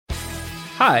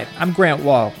Hi, I'm Grant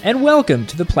Wall, and welcome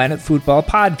to the Planet Football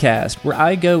Podcast, where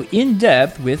I go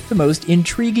in-depth with the most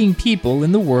intriguing people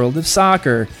in the world of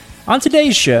soccer. On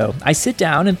today's show, I sit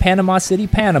down in Panama City,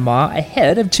 Panama,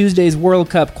 ahead of Tuesday's World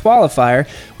Cup qualifier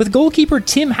with goalkeeper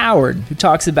Tim Howard, who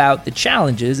talks about the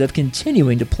challenges of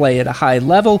continuing to play at a high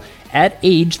level at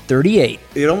age 38.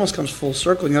 It almost comes full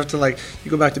circle. You have to, you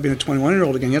go back to being a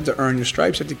 21-year-old again. You have to earn your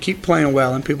stripes. You have to keep playing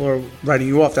well, and people are writing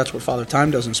you off. That's what Father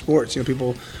Time does in sports.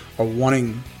 People are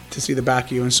wanting to see the back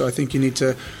of you, and so I think you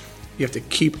have to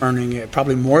keep earning it,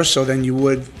 probably more so than you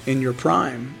would in your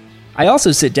prime. I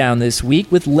also sit down this week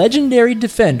with legendary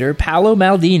defender Paolo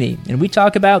Maldini, and we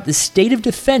talk about the state of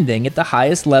defending at the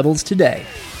highest levels today.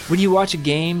 When you watch a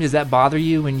game, does that bother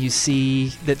you when you see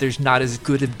that there's not as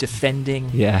good of defending?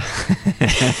 Yeah,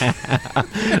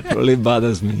 really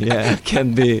bothers me. Yeah, it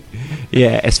can be.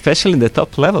 Yeah, especially in the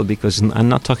top level, because I'm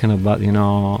not talking about,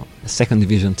 a second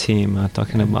division team. I'm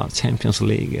talking about Champions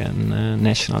League and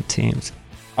national teams.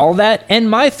 All that and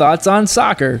my thoughts on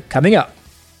soccer coming up.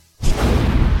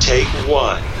 Take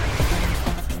one.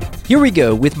 Here we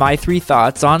go with my three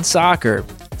thoughts on soccer.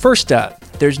 First up,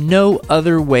 there's no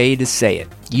other way to say it.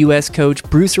 U.S. coach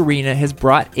Bruce Arena has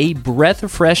brought a breath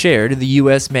of fresh air to the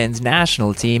U.S. men's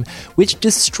national team, which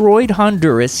destroyed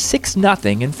Honduras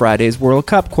 6-0 in Friday's World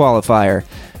Cup qualifier.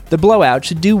 The blowout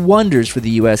should do wonders for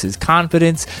the U.S.'s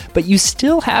confidence, but you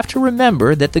still have to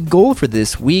remember that the goal for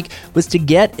this week was to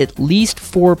get at least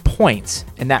 4 points,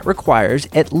 and that requires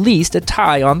at least a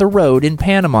tie on the road in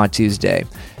Panama Tuesday.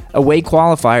 Away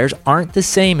qualifiers aren't the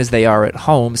same as they are at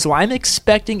home, so I'm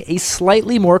expecting a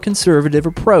slightly more conservative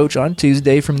approach on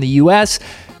Tuesday from the U.S.,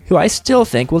 who I still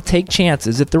think will take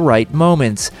chances at the right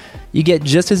moments. You get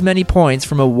just as many points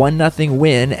from a 1-0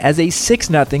 win as a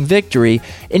 6-0 victory,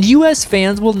 and U.S.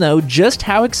 fans will know just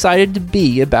how excited to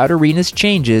be about Arena's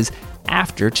changes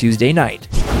after Tuesday night.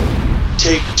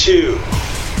 Take two.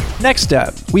 Next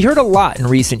up, we heard a lot in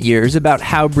recent years about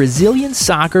how Brazilian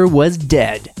soccer was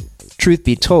dead. Truth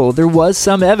be told, there was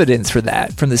some evidence for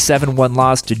that, from the 7-1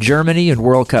 loss to Germany in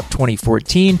World Cup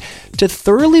 2014 to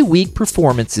thoroughly weak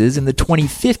performances in the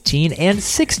 2015 and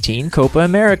 16 Copa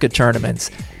America tournaments.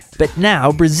 But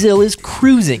now Brazil is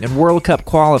cruising in World Cup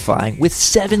qualifying with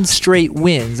 7 straight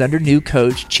wins under new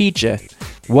coach Chicha.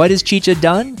 What has Chicha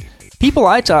done? People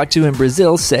I talk to in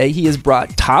Brazil say he has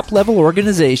brought top-level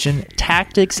organization,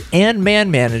 tactics, and man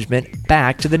management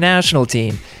back to the national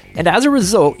team. And as a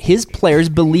result, his players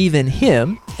believe in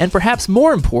him, and perhaps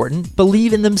more important,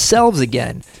 believe in themselves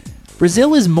again.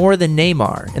 Brazil is more than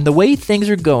Neymar, and the way things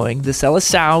are going, the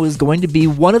Seleção is going to be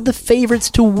one of the favorites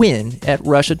to win at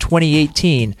Russia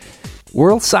 2018.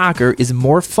 World soccer is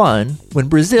more fun when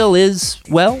Brazil is,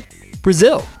 well,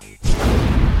 Brazil.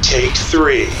 Take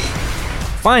three.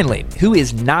 Finally, who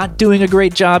is not doing a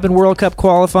great job in World Cup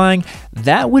qualifying?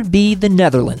 That would be the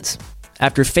Netherlands.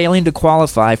 After failing to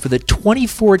qualify for the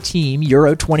 2014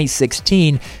 Euro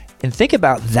 2016, and think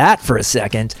about that for a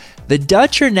second, the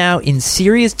Dutch are now in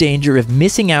serious danger of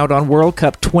missing out on World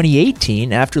Cup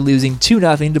 2018 after losing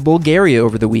 2-0 to Bulgaria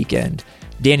over the weekend.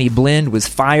 Danny Blind was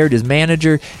fired as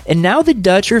manager, and now the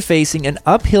Dutch are facing an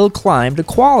uphill climb to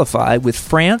qualify with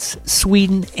France,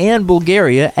 Sweden, and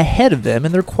Bulgaria ahead of them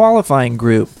in their qualifying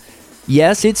group.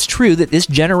 Yes, it's true that this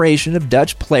generation of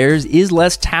Dutch players is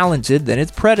less talented than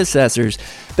its predecessors,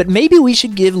 but maybe we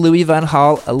should give Louis van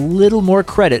Gaal a little more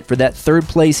credit for that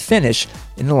third-place finish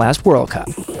in the last World Cup.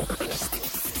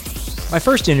 My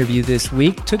first interview this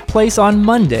week took place on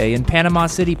Monday in Panama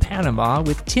City, Panama,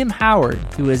 with Tim Howard,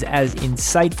 who is as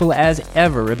insightful as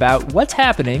ever about what's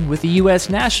happening with the U.S.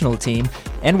 national team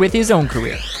and with his own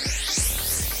career.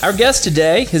 Our guest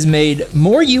today has made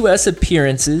more U.S.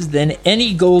 appearances than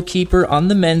any goalkeeper on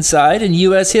the men's side in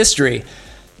U.S. history.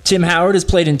 Tim Howard has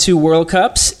played in 2 World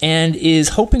Cups and is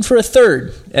hoping for a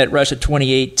third at Russia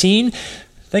 2018.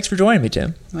 Thanks for joining me,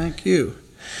 Tim. Thank you.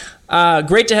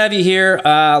 Great to have you here.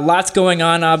 Lots going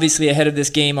on, obviously, ahead of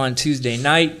this game on Tuesday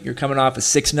night. You're coming off a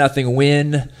 6-0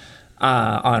 win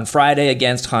on Friday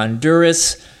against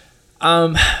Honduras.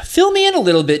 Fill me in a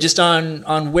little bit just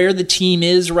on where the team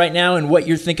is right now and what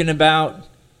you're thinking about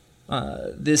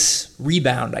this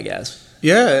rebound, I guess.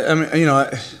 Yeah, I mean,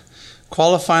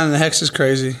 qualifying the Hex is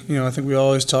crazy. I think we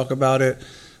always talk about it.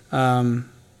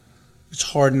 It's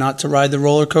hard not to ride the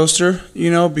roller coaster,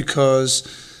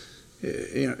 because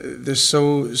there's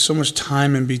so much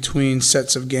time in between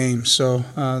sets of games. So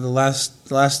the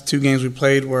last 2 games we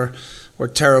played were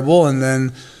terrible, and then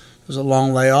there was a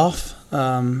long layoff.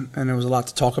 And there was a lot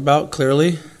to talk about,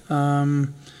 clearly.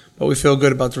 But we feel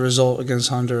good about the result against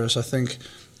Honduras. I think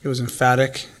it was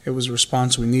emphatic. It was a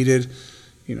response we needed.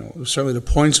 It was certainly the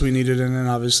points we needed, and then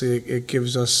obviously it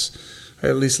gives us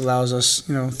at least allows us,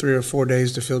 3 or 4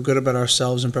 days to feel good about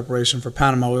ourselves in preparation for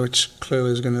Panama, which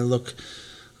clearly is going to look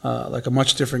like a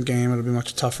much different game. It'll be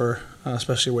much tougher,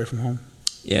 especially away from home.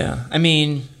 Yeah. I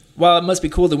mean, while it must be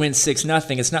cool to win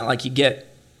 6-0, it's not like you get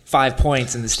 5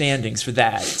 points in the standings for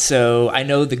that. So I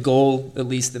know the goal, at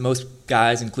least that most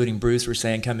guys, including Bruce, were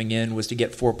saying coming in, was to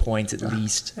get 4 points at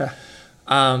least.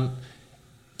 Yeah.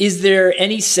 Is there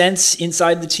any sense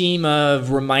inside the team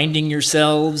of reminding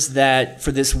yourselves that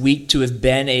for this week to have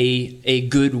been a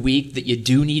good week that you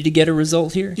do need to get a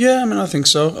result here? Yeah, I mean, I think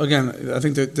so. Again, I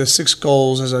think the 6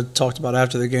 goals, as I talked about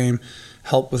after the game,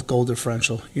 helped with goal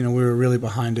differential. We were really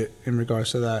behind it in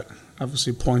regards to that.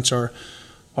 Obviously, points are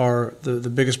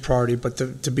the biggest priority, but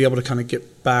to be able to kind of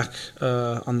get back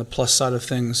on the plus side of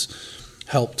things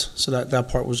helped. So that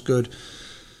part was good.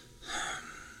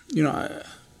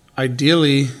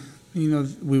 Ideally,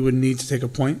 we would need to take a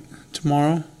point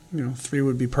tomorrow. 3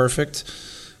 would be perfect.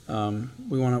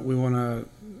 We want to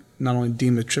not only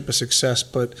deem the trip a success,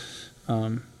 but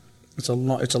it's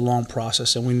a long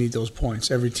process, and we need those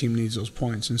points. Every team needs those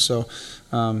points, and so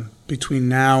between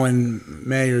now and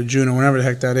May or June or whenever the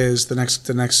heck that is, the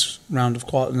next round of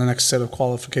the next set of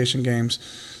qualification games,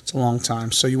 it's a long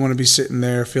time. So you want to be sitting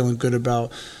there feeling good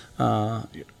about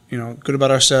good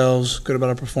about ourselves, good about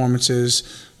our performances.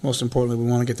 Most importantly, we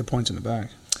want to get the points in the bag.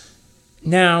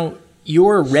 Now,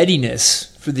 your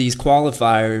readiness for these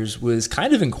qualifiers was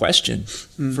kind of in question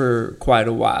for quite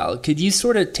a while. Could you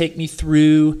sort of take me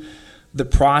through the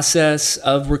process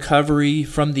of recovery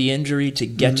from the injury to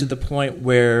get to the point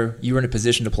where you were in a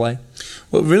position to play?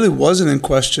 Well, it really wasn't in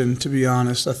question, to be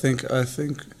honest. I think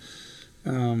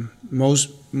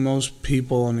most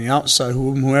people on the outside,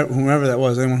 whoever that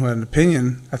was, anyone who had an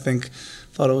opinion, I think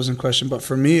thought it was in question. But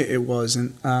for me, it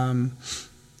wasn't. I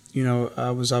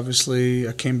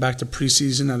came back to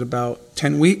preseason at about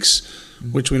 10 weeks,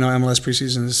 which we know MLS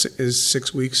preseason is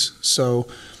 6 weeks. So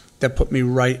that put me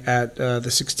right at the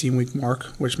 16-week mark,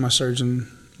 which my surgeon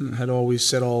had always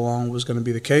said all along was going to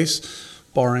be the case,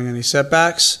 barring any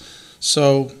setbacks.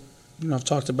 So, I've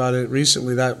talked about it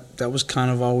recently. That was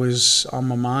kind of always on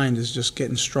my mind, is just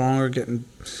getting stronger, getting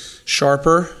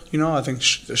sharper. I think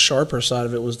the sharper side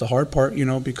of it was the hard part,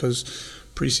 because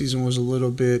preseason was a little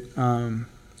bit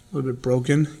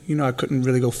broken. I couldn't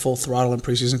really go full throttle in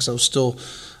preseason because I was still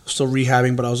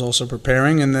rehabbing, but I was also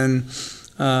preparing. And then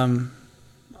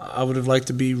I would have liked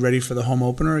to be ready for the home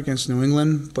opener against New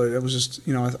England, but it was just,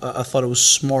 I thought it was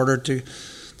smarter to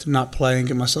not play and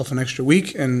give myself an extra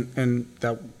week, and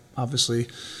that obviously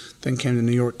then came the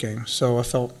New York game. So I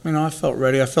felt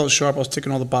ready. I felt sharp. I was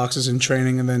ticking all the boxes in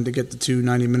training, and then to get the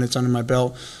 90 minutes under my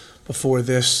belt before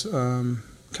this kind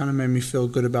of made me feel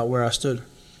good about where I stood.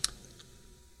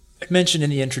 I mentioned in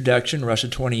the introduction, Russia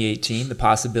 2018, the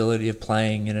possibility of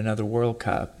playing in another World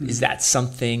Cup. Is that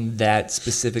something that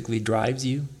specifically drives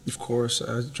you? Of course.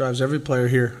 It drives every player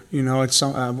here. It's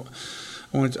I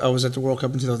was at the World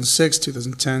Cup in 2006,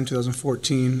 2010,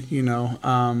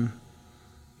 2014,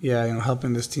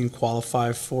 helping this team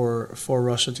qualify for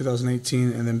Russia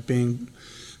 2018 and then being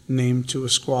named to a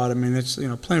squad. I mean, it's,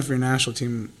 playing for your national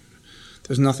team,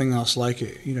 there's nothing else like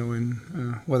it,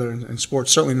 whether in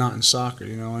sports, certainly not in soccer,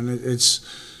 and it's,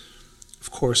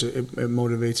 of course, it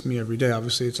motivates me every day.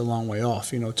 Obviously, it's a long way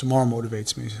off. Tomorrow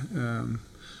motivates me.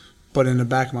 But in the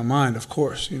back of my mind, of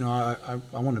course, I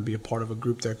want to be a part of a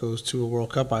group that goes to a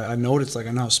World Cup. I know what it's like.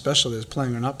 I know how special it is,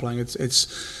 playing or not playing.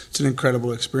 It's an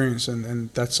incredible experience, and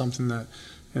that's something that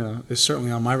is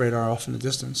certainly on my radar off in the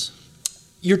distance.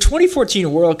 Your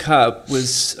 2014 World Cup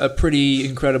was a pretty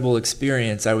incredible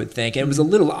experience, I would think. And it was a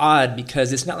little odd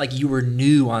because it's not like you were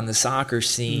new on the soccer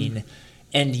scene,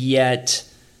 and yet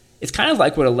it's kind of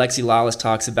like what Alexi Lalas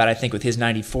talks about, I think, with his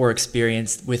 94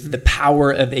 experience, with the power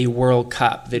of a World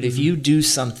Cup, that if you do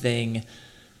something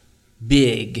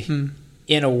big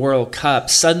in a World Cup,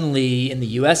 suddenly, in the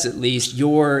U.S. at least,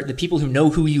 the people who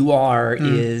know who you are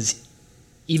is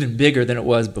even bigger than it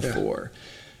was before. Yeah.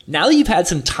 Now that you've had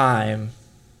some time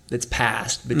that's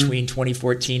passed between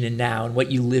 2014 and now and what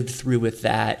you lived through with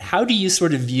that, how do you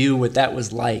sort of view what that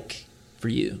was like for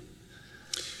you?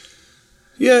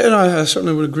 Yeah, and I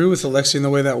certainly would agree with Alexi in the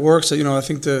way that works. I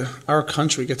think our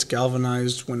country gets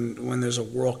galvanized when there's a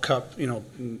World Cup.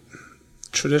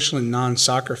 Traditionally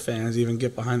non-soccer fans even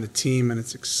get behind the team, and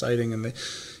it's exciting, and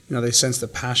they sense the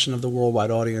passion of the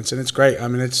worldwide audience, and it's great. I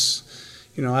mean, it's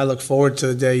I look forward to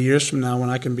the day years from now when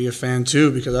I can be a fan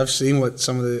too, because I've seen what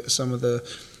some of the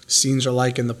scenes are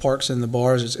like in the parks and the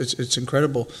bars. It's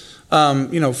incredible.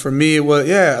 For me,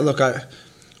 look,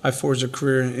 I forged a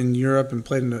career in Europe and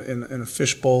played in a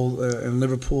fishbowl in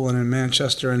Liverpool and in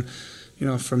Manchester, and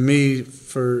for me,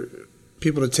 for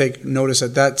people to take notice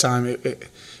at that time, it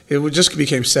just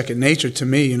became second nature to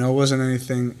me. You know, it wasn't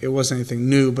anything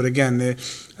new. But again, I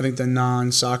think the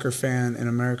non-soccer fan in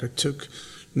America took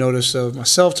notice of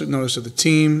myself, took notice of the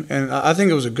team, and I think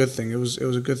it was a good thing. It was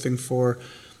a good thing for,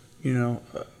 you know,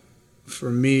 for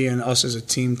me and us as a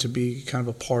team to be kind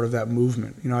of a part of that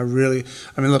movement. You know, I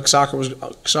mean, look, soccer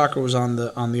was on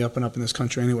the up and up in this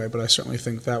country anyway, but I certainly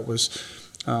think that was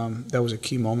a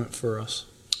key moment for us.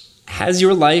 Has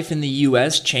your life in the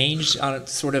U.S. changed on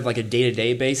sort of like a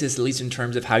day-to-day basis, at least in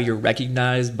terms of how you're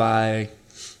recognized by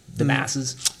the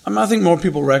masses? I think more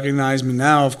people recognize me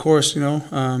now, of course, you know.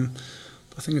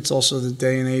 I think it's also the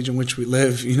day and age in which we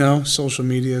live, you know. Social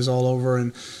media is all over,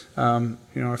 and,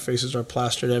 you know, our faces are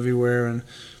plastered everywhere, and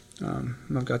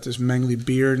I've got this mangly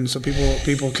beard, and so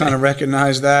people kind of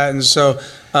recognize that. And so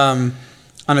on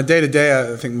a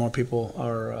day-to-day, I think more people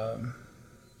are...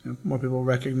 more people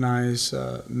recognize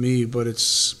me, but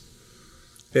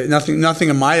nothing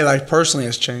in my life personally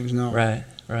has changed. No. Right.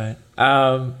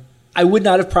 I would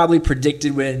not have probably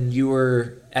predicted when you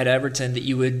were at Everton that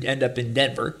you would end up in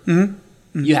Denver. Mm-hmm.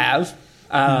 Mm-hmm. You have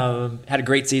had a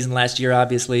great season last year,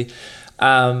 obviously.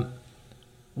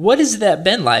 What has that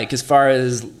been like as far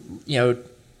as, you know,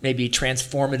 maybe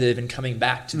transformative in coming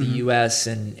back to the U.S.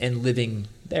 and living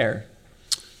there?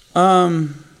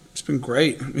 It's been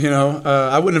great. You know,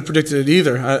 I wouldn't have predicted it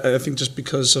either. I think just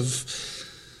because of,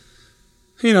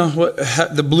 you know,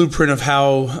 the blueprint of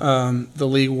how the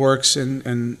league works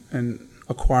and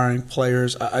acquiring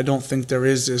players. I don't think there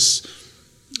is this.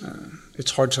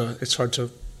 It's hard to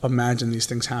imagine these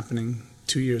things happening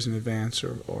 2 years in advance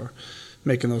or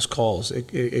making those calls.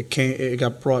 It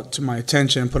got brought to my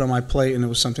attention and put on my plate, and it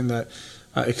was something that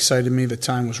excited me. The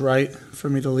time was right for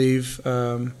me to leave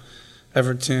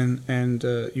Everton and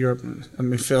Europe. I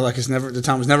mean, feel like the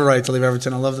time was never right to leave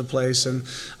Everton. I love the place, and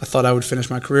I thought I would finish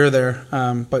my career there.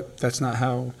 But that's not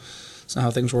how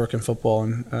things work in football.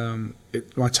 And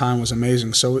my time was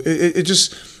amazing. So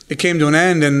it came to an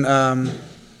end, and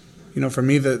you know, for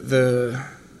me the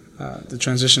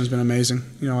transition has been amazing.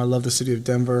 You know, I love the city of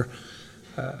Denver.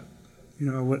 You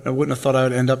know, I wouldn't have thought I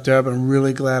would end up there, but I'm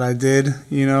really glad I did.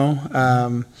 You know.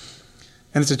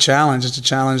 And it's a challenge. It's a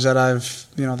challenge that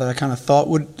that I kind of thought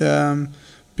would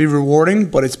be rewarding,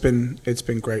 but it's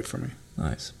been great for me.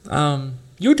 Nice.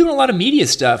 You were doing a lot of media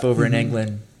stuff over in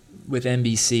England with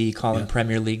NBC, calling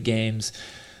Premier League games.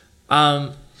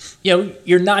 You know,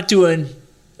 you're not doing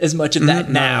as much of that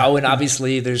now, and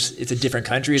obviously it's a different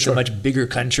country. It's a much bigger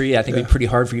country. I think it'd be pretty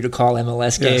hard for you to call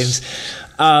MLS games.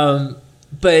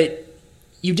 But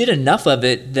you did enough of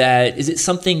it that is it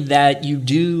something that you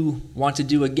do want to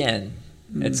do again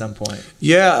at some point?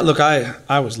 Yeah, look,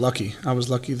 I was lucky. I was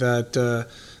lucky that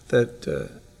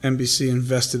NBC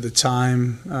invested the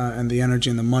time and the energy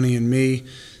and the money in me.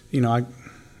 You know,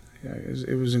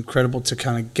 it was incredible to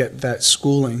kind of get that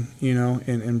schooling, you know,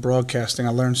 in broadcasting.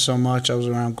 I learned so much. I was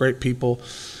around great people.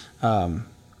 I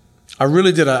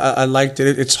really did. I liked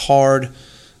it. It's hard.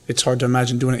 It's hard to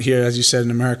imagine doing it here, as you said,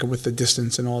 in America with the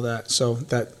distance and all that. So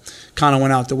that kind of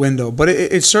went out the window. But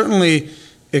it certainly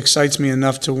excites me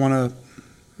enough to want to,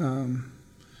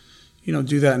 you know,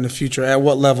 do that in the future. At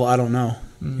what level, I don't know.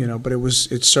 You know, but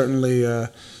it's certainly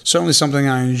something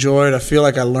I enjoyed. I feel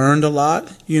like I learned a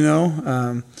lot. You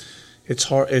know, it's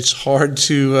hard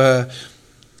to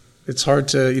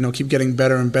you know, keep getting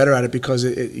better and better at it because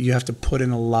you have to put in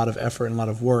a lot of effort and a lot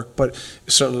of work. But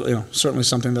certainly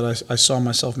something that I saw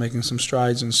myself making some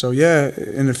strides. And so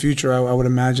in the future I would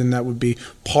imagine that would be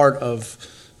part of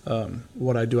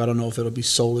what I do. I don't know if it'll be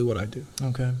solely what I do.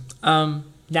 Okay.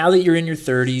 Now that you're in your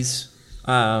 30s,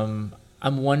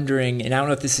 I'm wondering, and I don't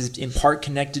know if this is in part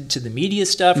connected to the media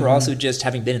stuff or also just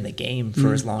having been in the game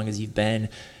for as long as you've been.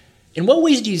 In what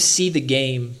ways do you see the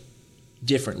game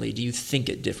differently? Do you think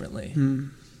it differently?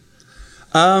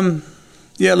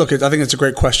 Yeah, look, I think it's a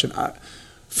great question.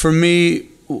 For me,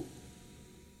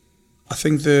 I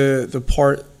think the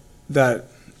part that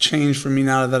changed for me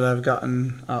now that I've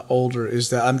gotten older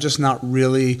is that I'm just not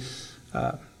really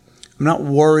I'm not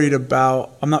worried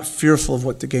about, I'm not fearful of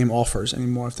what the game offers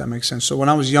anymore, if that makes sense. So when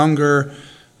I was younger,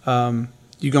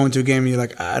 you go into a game and you're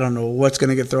like, I don't know what's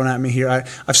going to get thrown at me here.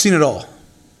 I've seen it all,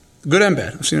 good and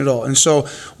bad. I've seen it all. And so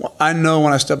I know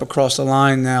when I step across the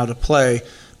line now to play,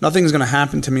 nothing's going to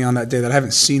happen to me on that day that I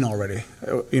haven't seen already.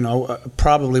 You know,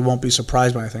 probably won't be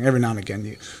surprised by anything. Every now and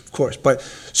again, of course. But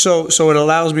so it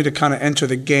allows me to kind of enter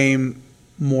the game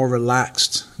more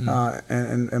relaxed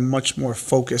and much more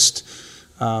focused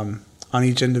on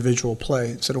each individual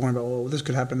play, instead of worrying about, well, this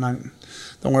could happen.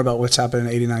 Don't worry about what's happening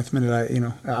in the 89th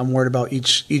minute. I'm worried about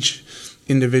each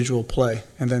individual play,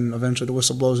 and then eventually the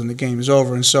whistle blows and the game is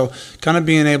over. And so kind of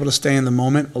being able to stay in the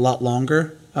moment a lot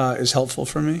longer is helpful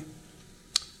for me.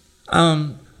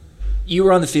 You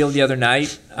were on the field the other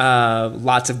night.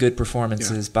 Lots of good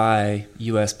performances by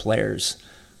U.S. players.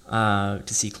 To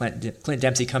see Clint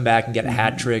Dempsey come back and get a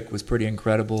hat trick was pretty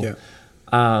incredible.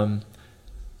 Yeah.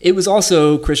 It was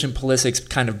also Christian Pulisic's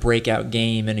kind of breakout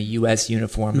game in a U.S.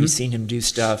 uniform. We've seen him do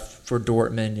stuff for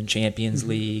Dortmund in Champions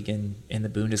League and in the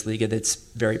Bundesliga that's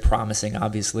very promising,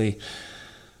 obviously.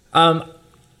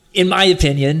 In my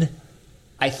opinion,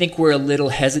 I think we're a little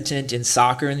hesitant in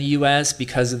soccer in the U.S.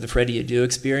 because of the Freddie Adu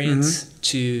experience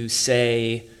to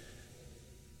say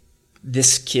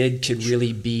this kid could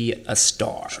really be a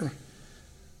star. Sure.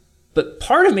 But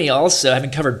part of me also,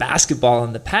 having covered basketball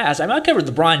in the past, I covered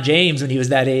LeBron James when he was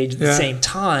that age at the same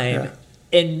time. Yeah.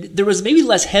 And there was maybe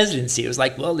less hesitancy. It was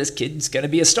like, well, this kid's going to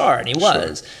be a star, and he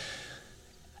was.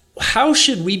 How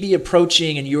should we be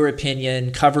approaching, in your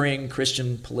opinion, covering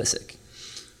Christian Pulisic?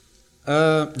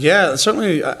 Yeah,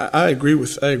 certainly I agree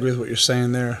with what you're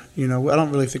saying there. I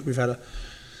don't really think we've had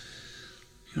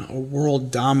a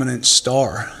world dominant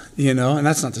star, and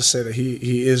that's not to say that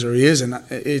he is or he isn't.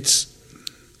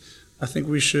 I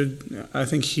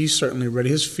think he's certainly ready.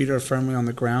 His feet are firmly on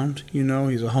the ground.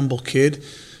 He's a humble kid.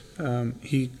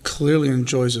 He clearly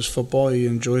enjoys his football. He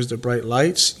enjoys the bright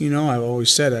lights. I've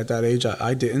always said at that age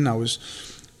I didn't. I was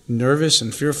nervous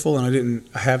and fearful, and I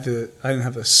didn't have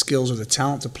the skills or the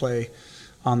talent to play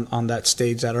on that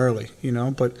stage that early.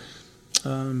 But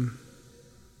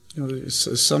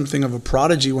it's something of a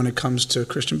prodigy when it comes to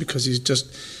Christian, because he's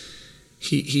just.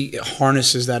 He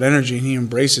harnesses that energy and he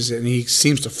embraces it, and he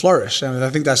seems to flourish. I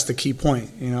think that's the key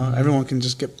point. Everyone can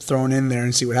just get thrown in there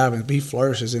and see what happens, but he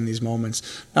flourishes in these moments,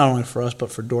 not only for us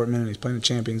but for Dortmund, and he's playing the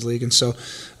Champions League, and so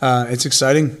it's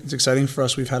exciting. It's exciting for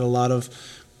us. We've had a lot of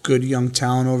good young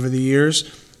talent over the years.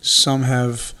 Some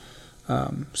have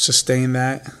sustained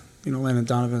that. Landon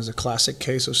Donovan is a classic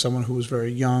case of someone who was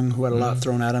very young, who had a lot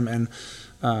thrown at him, and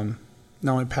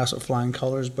not only passed with flying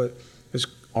colors, but is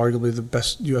arguably the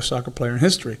best U.S. soccer player in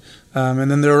history.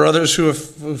 And then there are others who have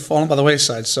fallen by the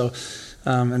wayside. So,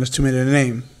 and there's too many to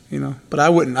name, But I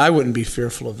wouldn't be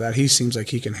fearful of that. He seems like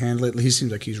he can handle it. He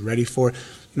seems like he's ready for it.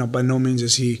 By no means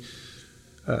is he,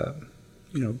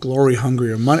 glory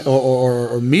hungry or money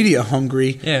or media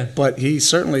hungry. Yeah. But he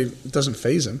certainly doesn't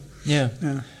faze him. Yeah.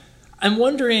 I'm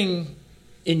wondering,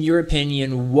 in your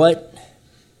opinion, what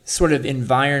sort of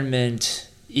environment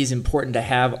is important to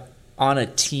have on a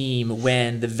team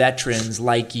when the veterans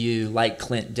like you, like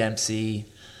Clint Dempsey,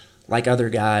 like other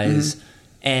guys,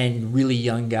 and really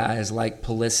young guys like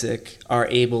Pulisic are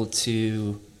able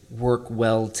to work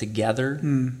well together?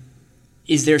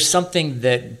 Is there something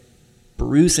that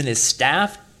Bruce and his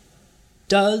staff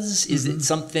does? Is it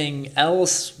something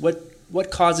else?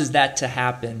 What causes that to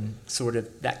happen, sort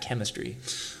of that chemistry?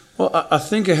 Well, I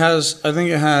think it has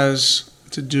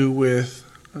to do with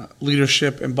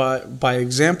leadership and by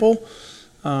example.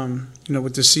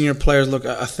 With the senior players, look,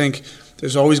 I think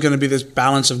there's always going to be this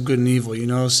balance of good and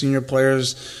evil. Senior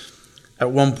players at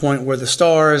one point were the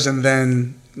stars, and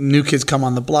then new kids come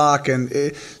on the block,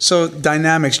 and so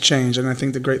dynamics change. And I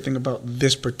think the great thing about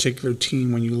this particular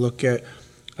team, when you look at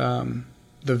the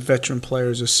veteran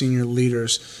players, the senior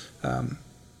leaders,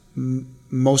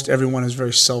 most everyone is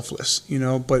very selfless,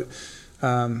 but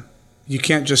you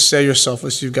can't just say you're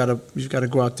selfless. You've got to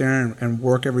go out there and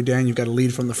work every day, and you've got to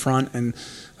lead from the front. And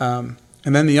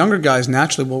then the younger guys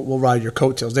naturally will ride your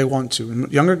coattails. They want to.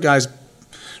 And younger guys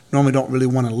normally don't really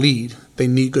want to lead. They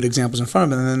need good examples in front of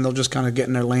them, and then they'll just kind of get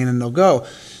in their lane and they'll go.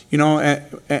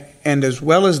 And as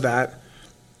well as that,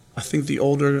 I think the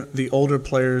older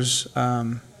players,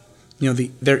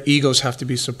 their egos have to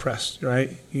be suppressed,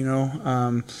 right? You've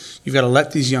got to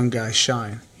let these young guys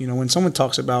shine. When someone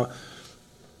talks about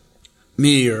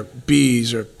me or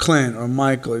Bees or Clint or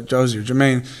Michael or Josie or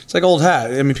Jermaine, it's like old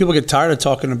hat. I mean, people get tired of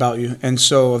talking about you, and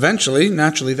so eventually,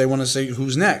 naturally, they want to say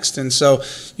who's next. And so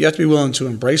you have to be willing to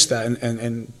embrace that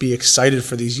and be excited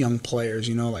for these young players,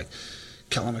 like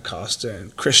Kellen Acosta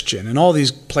and Christian and all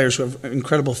these players who have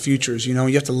incredible futures. You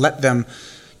have to let them,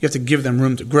 you have to give them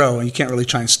room to grow, and you can't really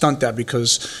try and stunt that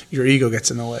because your ego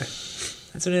gets in the way.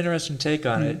 That's an interesting take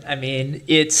on it. I mean,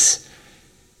 is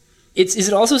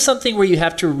it also something where you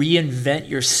have to reinvent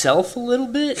yourself a little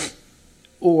bit,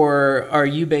 or are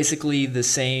you basically the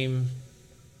same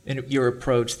in your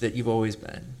approach that you've always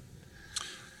been?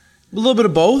 A little bit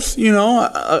of both,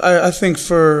 I think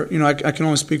I can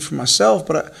only speak for myself,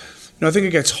 but I think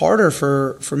it gets harder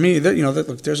for me.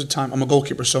 Look, there's a time, I'm a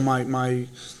goalkeeper, so my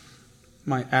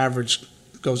average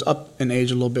goes up in age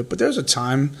a little bit, but there's a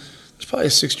time it's probably a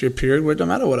 6-year period where no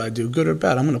matter what I do, good or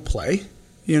bad, I'm going to play.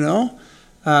 You know,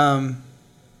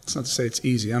 it's not to say it's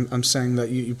easy. I'm saying that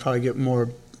you probably get more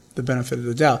the benefit of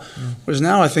the doubt. Whereas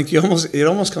now I think it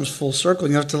almost comes full circle.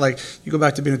 You have to you go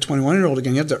back to being a 21-year-old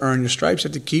again. You have to earn your stripes. You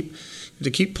have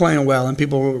to keep playing well, and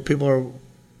people are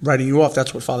writing you off.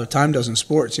 That's what Father Time does in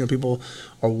sports. You know, people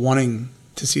are wanting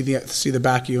to see the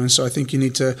back of you, and so I think you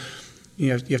need to.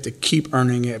 You have to keep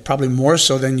earning it, probably more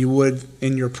so than you would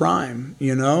in your prime.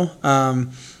 You know,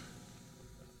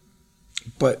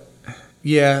 but.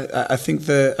 Yeah, I think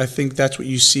that's what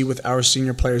you see with our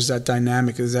senior players. That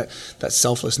dynamic is that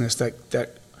selflessness.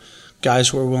 That guys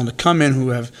who are willing to come in, who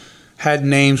have had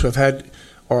names, who have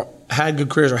had good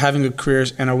careers or having good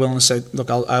careers, and are willing to say,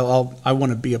 "Look, I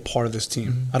want to be a part of this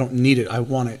team. Mm-hmm. I don't need it. I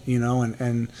want it." You know,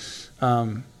 and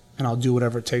I'll do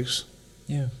whatever it takes.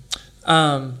 Yeah.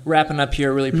 Wrapping up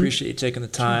here, really appreciate you taking the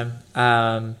time.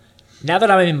 Now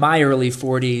that I'm in my early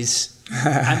 40s.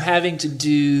 I'm having to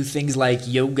do things like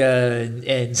yoga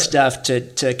and stuff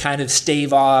to kind of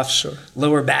stave off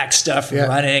lower back stuff from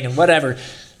running and whatever.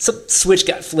 Some switch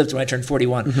got flipped when I turned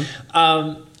 41.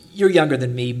 Mm-hmm. You're younger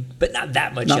than me, but not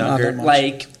that much younger. Not that much.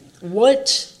 Like,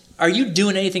 what are you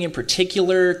doing? Anything in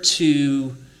particular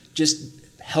to just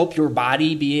help your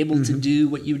body be able to do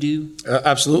what you do?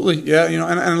 Absolutely, yeah. You know,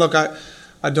 and look,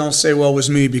 I don't say well was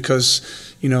me because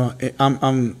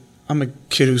I'm a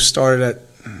kid who started at.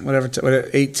 Whatever,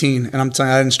 18, and I'm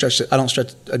telling you, I don't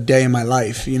stretch a day in my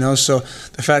life, you know. So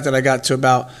the fact that I got to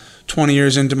about 20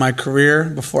 years into my career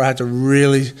before I had to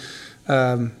really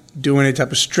do any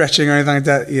type of stretching or anything like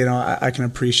that, you know, I can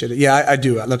appreciate it. Yeah, I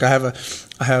do. Look, I have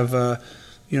an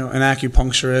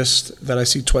acupuncturist that I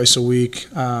see twice a week.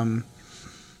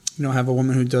 I have a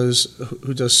woman who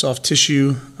does soft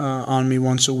tissue on me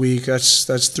once a week.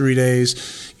 That's 3 days.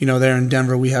 You know, there in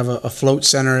Denver we have a float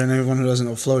center, and everyone who doesn't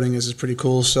know what floating is pretty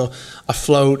cool. So a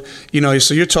float, you know,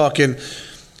 so you're talking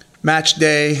match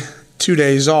day, 2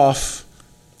 days off.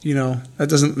 You know,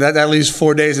 that leaves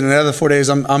 4 days, and the other 4 days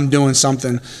I'm doing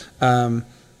something.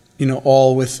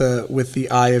 All with the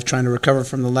eye of trying to recover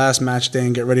from the last match day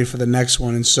and get ready for the next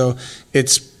one. And so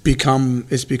it's become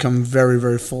very,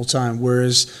 very full time.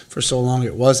 Whereas for so long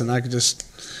it wasn't. I could just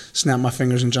snap my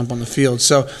fingers and jump on the field.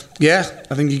 So yeah,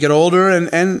 I think you get older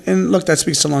and look, that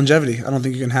speaks to longevity. I don't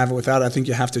think you can have it without it. I think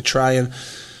you have to try, and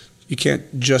you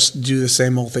can't just do the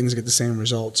same old things to get the same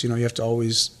results. You know, you have to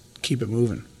always keep it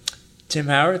moving. Tim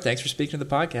Howard, thanks for speaking to the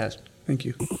podcast. Thank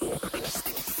you.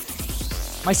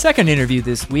 My second interview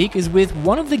this week is with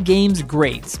one of the game's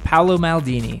greats, Paolo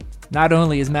Maldini. Not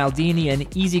only is Maldini an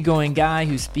easygoing guy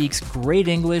who speaks great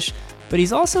English, but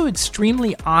he's also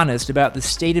extremely honest about the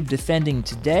state of defending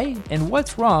today and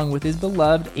what's wrong with his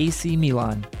beloved AC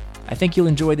Milan. I think you'll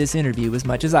enjoy this interview as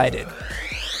much as I did.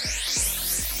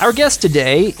 Our guest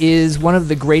today is one of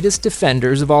the greatest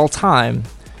defenders of all time.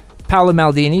 Paolo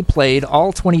Maldini played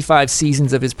all 25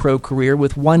 seasons of his pro career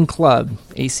with one club,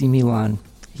 AC Milan.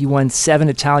 He won 7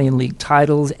 Italian league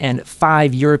titles and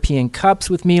 5 European Cups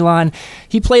with Milan.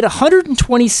 He played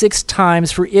 126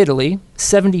 times for Italy,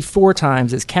 74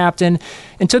 times as captain,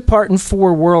 and took part in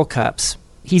 4 World Cups.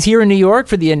 He's here in New York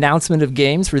for the announcement of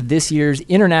games for this year's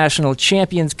International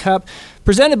Champions Cup,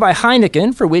 presented by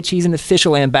Heineken, for which he's an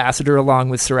official ambassador along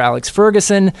with Sir Alex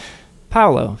Ferguson.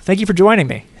 Paolo, thank you for joining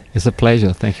me. It's a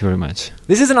pleasure. Thank you very much.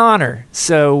 This is an honor,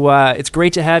 so it's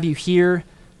great to have you here.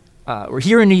 We're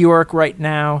here in New York right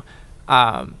now.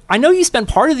 I know you spent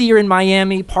part of the year in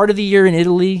Miami, part of the year in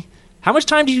Italy. How much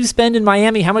time do you spend in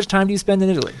Miami? How much time do you spend in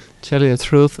Italy? Tell you the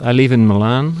truth, I live in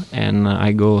Milan, and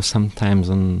I go sometimes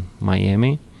in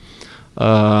Miami.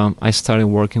 I started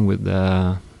working with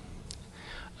the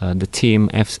team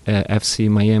FC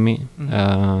Miami,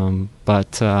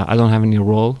 but I don't have any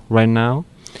role right now.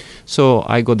 So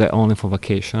I go there only for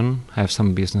vacation. I have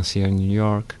some business here in New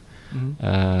York.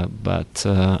 But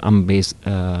I'm based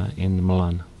in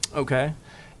Milan. Okay.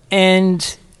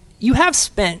 And you have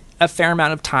spent a fair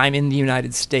amount of time in the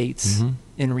United States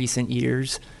in recent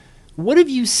years. What have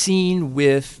you seen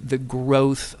with the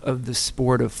growth of the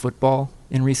sport of football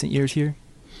in recent years here?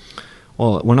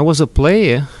 Well, when I was a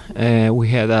player, we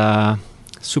had a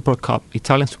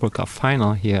Italian Super Cup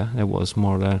final here. It was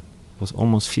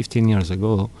almost 15 years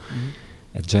ago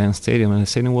at Giant Stadium, and the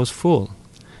stadium was full.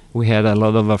 We had a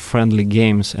lot of friendly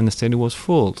games, and the stadium was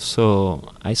full.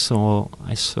 So I saw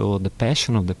the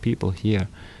passion of the people here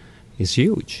is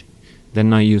huge. They're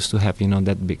not used to have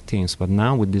that big teams, but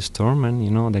now with this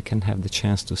tournament, they can have the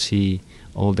chance to see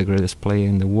all the greatest players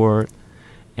in the world,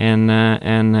 and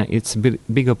it's a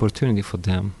big opportunity for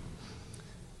them.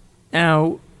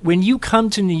 Now, when you come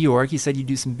to New York, you said you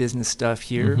do some business stuff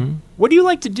here. What do you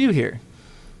like to do here?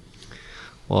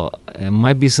 Well,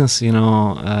 my business,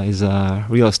 is a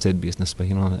real estate business, but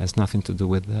it has nothing to do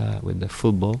with the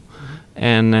football. Mm-hmm.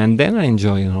 And then I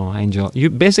enjoy. I enjoy. You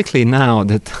basically now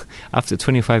that after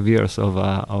 25 years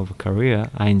of career,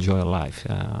 I enjoy life.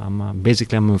 I'm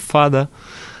a father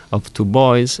of 2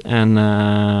 boys, and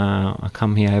I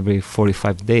come here every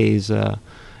 45 days,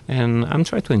 and I'm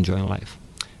trying to enjoy life.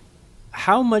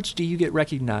 How much do you get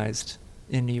recognized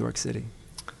in New York City?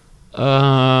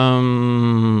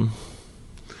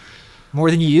 More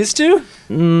than you used to?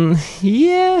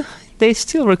 Yeah, they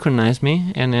still recognize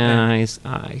me, and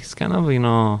it's kind of,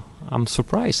 I'm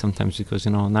surprised sometimes because,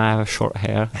 now I have short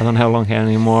hair. I don't have long hair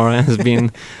anymore. It's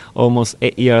been almost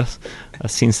 8 years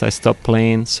since I stopped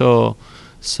playing. So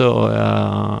it's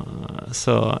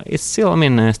still,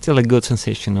 still a good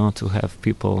sensation, to have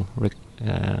people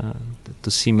to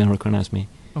see me and recognize me.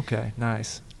 Okay,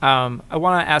 nice. I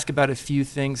want to ask about a few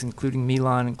things, including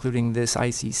Milan, including this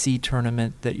ICC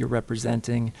tournament that you're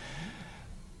representing.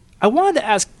 I wanted to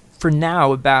ask for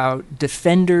now about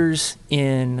defenders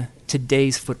in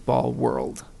today's football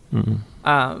world.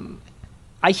 Mm-hmm.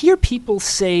 I hear people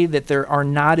say that there are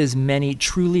not as many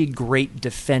truly great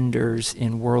defenders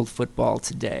in world football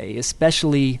today,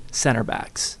 especially center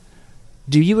backs.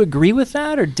 Do you agree with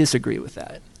that or disagree with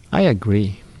that? I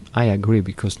agree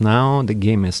because now the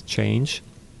game has changed.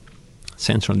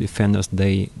 Central defenders,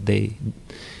 they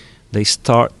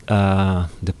start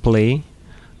the play.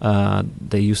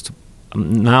 They used to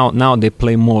now they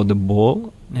play more the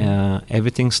ball.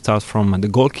 Everything starts from the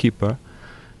goalkeeper,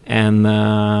 and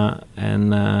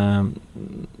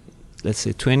let's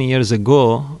say 20 years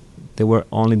ago they were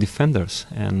only defenders,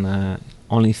 and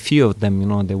only few of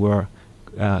them, they were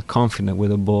confident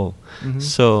with the ball. Mm-hmm.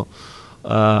 So.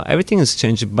 Everything is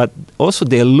changing, but also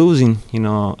they're losing,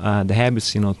 the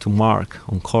habits, to mark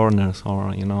on corners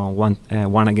or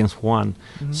one against one.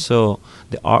 Mm-hmm. So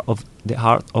the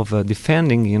art of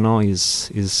defending,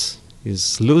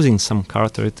 is losing some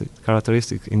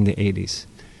characteristics in the 80s.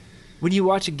 When you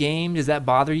watch a game, does that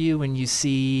bother you when you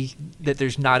see that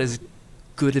there's not as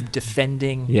good of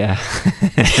defending? Yeah,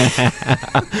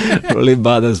 really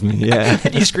bothers me. Yeah,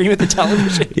 You scream at the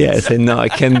television. Yes, I know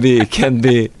it can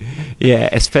be. Yeah,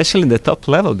 especially the top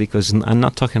level, because I'm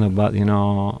not talking about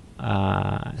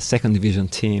second division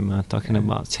team. I'm talking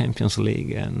about Champions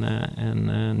League and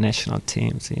national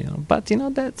teams. But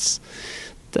that's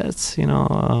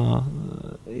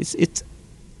it's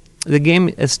the game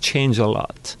has changed a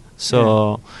lot.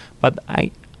 So, but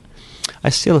I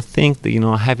still think that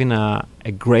having a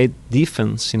great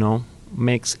defense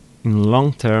makes in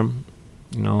long term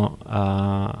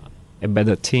a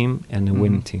better team and a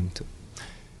winning team too.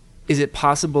 Is it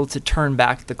possible to turn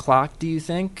back the clock, do you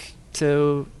think,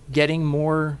 to getting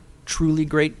more truly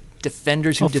great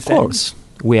defenders who defend? Of course,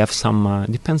 we have some.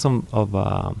 Depends on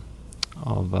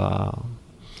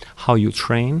how you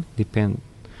train. Depend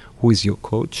who is your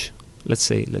coach. Let's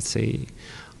say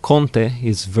Conte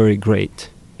is very great.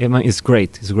 He's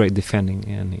great. He's great defending,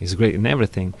 and he's great in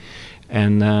everything.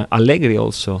 And Allegri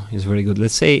also is very good.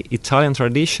 Let's say Italian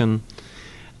tradition,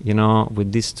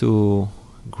 with these two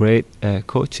great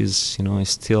coaches, is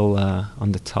still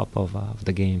on the top of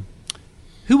the game.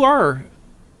 Who are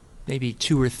maybe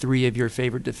 2 or 3 of your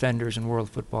favorite defenders in world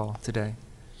football today?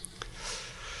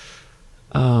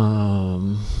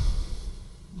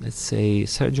 Let's say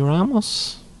Sergio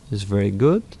Ramos is very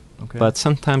good. Okay. But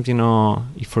sometimes,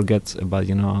 he forgets about,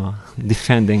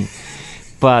 defending.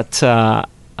 But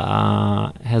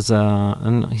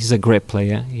he's a great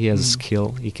player. He has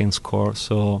skill. He can score.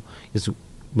 So he's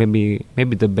maybe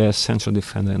the best central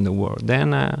defender in the world.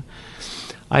 Then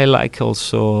I like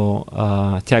also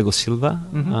Thiago Silva.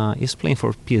 Mm-hmm. He's playing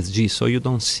for PSG, so you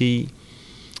don't see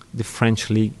the French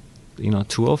league,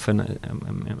 too often.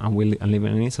 I'm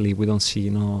living in Italy. We don't see,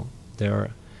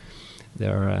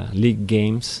 their league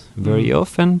games very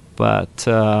often. But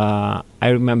I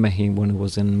remember him when he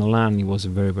was in Milan. He was a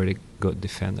very, very good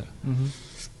defender. Mm-hmm.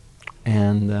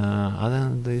 And other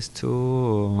than these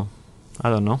two, I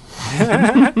don't know.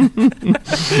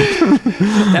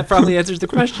 That probably answers the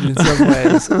question in some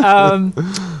ways.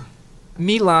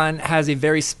 Milan has a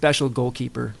very special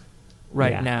goalkeeper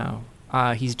right now.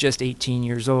 He's just 18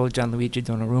 years old, Gianluigi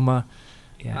Donnarumma.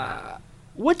 Yeah.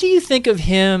 What do you think of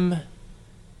him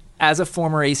as a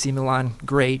former AC Milan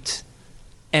great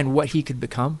and what he could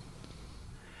become?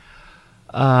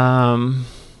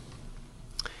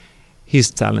 He's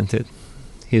talented.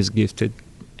 He's gifted.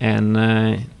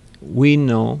 And we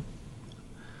know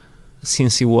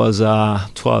since he was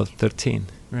 12, 13,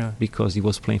 because he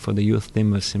was playing for the youth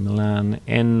team in Milan,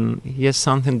 and he has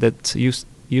something that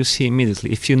you see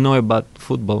immediately. If you know about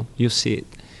football, you see it.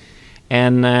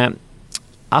 And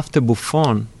after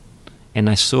Buffon, and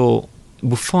I saw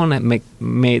Buffon had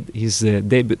made his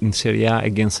debut in Serie A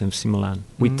against AC Milan.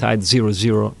 We tied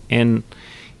 0-0, and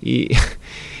he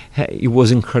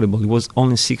was incredible. He was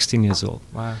only 16 years old.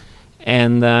 Wow.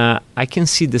 And I can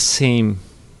see the same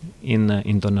in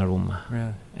Donnarumma.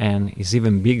 Yeah. And he's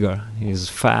even bigger. He's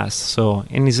fast. So,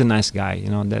 and he's a nice guy.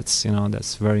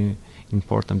 That's very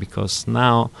important, because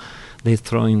now they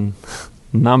throw in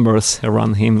numbers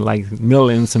around him like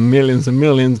millions and millions and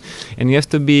millions, and you have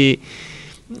to be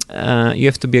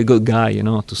a good guy,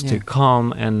 to stay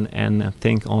calm and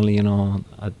think only,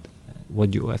 at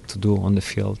what you have to do on the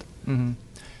field. Mm-hmm.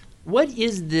 What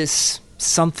is this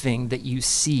something that you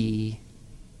see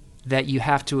that you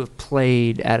have to have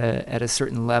played at a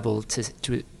certain level to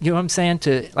you know what I'm saying?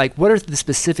 To, like, what are the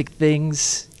specific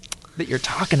things that you're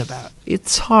talking about?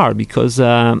 It's hard because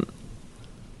when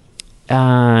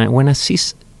I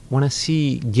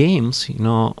see games,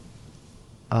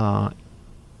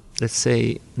 let's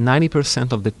say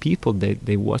 90% of the people that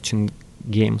they watching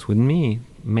games with me,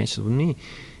 matches with me,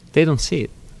 they don't see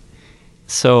it.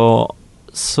 So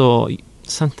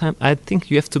sometimes I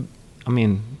think you have to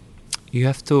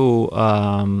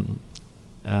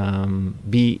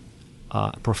be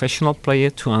a professional player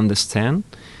to understand,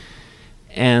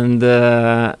 and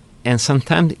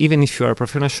sometimes even if you are a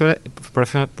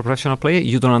professional player,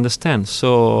 you don't understand.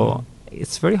 So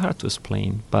it's very hard to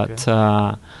explain. But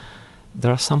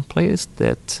there are some players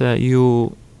that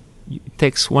it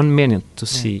takes 1 minute to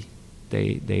see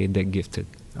they're gifted.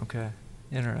 Okay,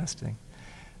 interesting.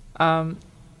 We're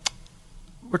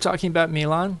talking about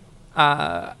Milan.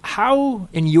 How,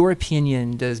 in your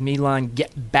opinion, does Milan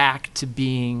get back to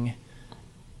being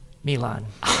Milan?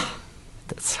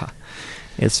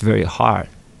 It's very hard,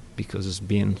 because it's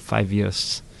been 5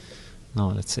 years. No,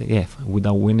 let's say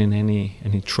without winning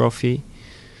any trophy.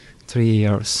 3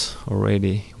 years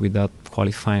already without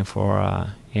qualifying for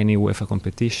any UEFA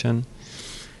competition,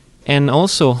 and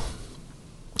also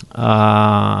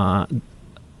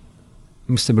Mr.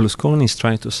 Berlusconi is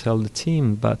trying to sell the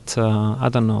team, but I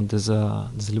don't know. There's a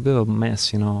little bit of a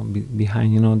mess,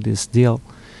 behind this deal.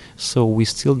 So we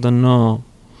still don't know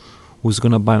who's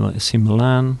gonna buy AC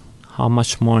Milan, how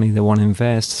much money they want to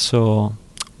invest. So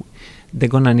they're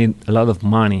gonna need a lot of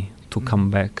money to come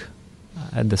back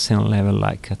at the same level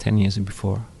like 10 years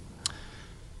before.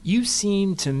 You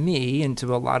seem to me, and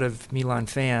to a lot of Milan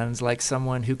fans, like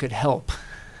someone who could help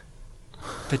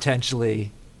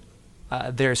potentially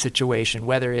their situation,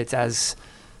 whether it's as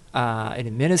an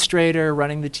administrator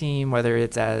running the team, whether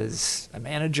it's as a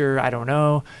manager, I don't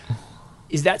know.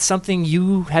 Is that something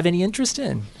you have any interest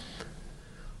in?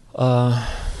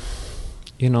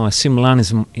 AC Milan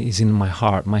is in my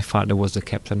heart. My father was the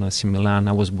captain of AC Milan.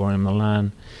 I was born in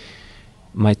Milan.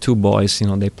 My two boys,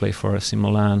 they play for AC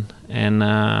Milan, and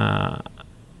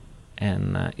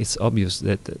it's obvious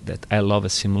that I love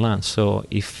AC Milan. So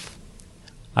if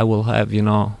I will have,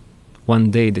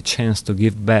 one day the chance to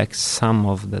give back some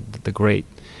of the great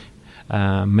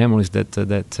memories that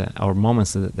or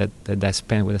moments that I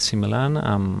spent with AC Milan,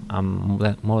 I'm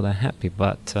more than happy.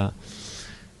 But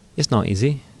it's not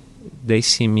easy. They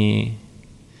see me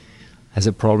as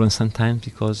a problem sometimes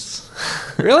because.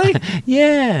 Really?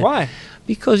 Yeah. Why?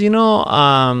 Because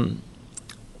I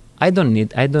don't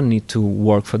need to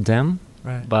work for them,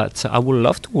 right. But I would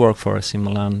love to work for AC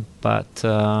Milan. But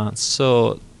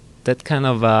so that kind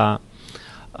of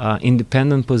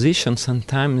independent position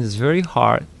sometimes is very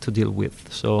hard to deal with.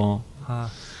 So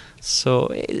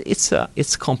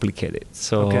it's complicated.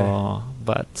 So, okay.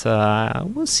 But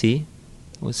we'll see.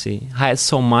 I had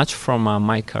so much from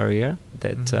my career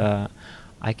that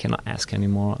I cannot ask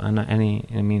anymore,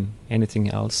 anything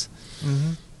else.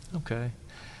 Mm-hmm. Okay.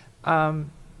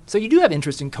 So you do have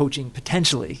interest in coaching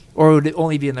potentially, or would it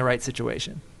only be in the right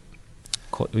situation?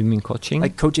 You mean coaching?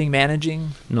 Like coaching,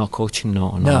 managing? No, coaching.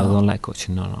 No. I don't like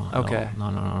coaching. No. Okay.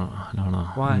 No.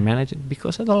 Why? Managing,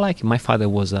 because I don't like it. My father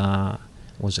was a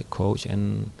coach,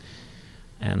 and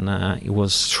he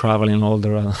was traveling all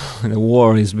the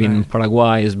war. He's been in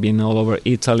Paraguay. He's been all over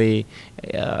Italy,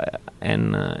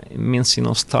 and it means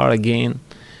start again.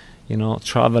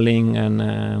 Traveling and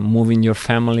moving your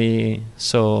family.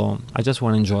 So I just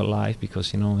want to enjoy life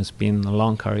because it's been a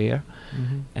long career,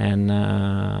 and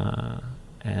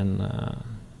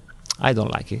I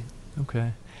don't like it.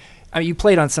 Okay. You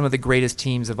played on some of the greatest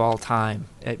teams of all time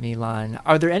at Milan.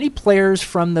 Are there any players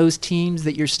from those teams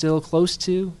that you're still close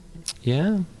to?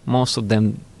 Yeah, most of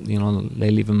them,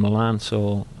 they live in Milan.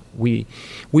 So we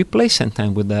play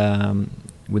sometimes with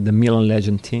the Milan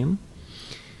legend team.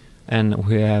 and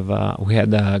we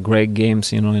had great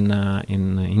games, in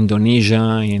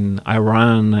Indonesia, in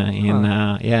Iran,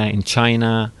 in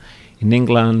China, in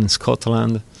England, in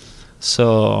Scotland.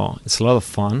 So it's a lot of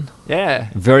fun. Yeah.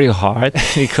 Very hard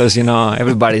because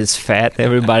everybody is fat,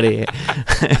 everybody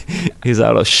is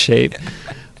out of shape.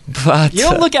 But You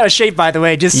don't look out of shape, by the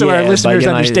way, just so our listeners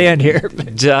understand here.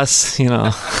 Just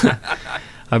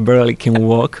I barely can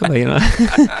walk,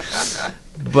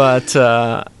 but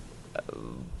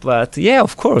yeah,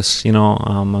 of course,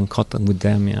 I'm in contact with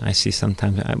them. Yeah, I see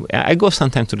sometimes. I go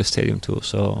sometimes to the stadium too.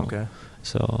 So Okay.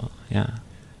 So yeah.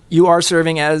 You are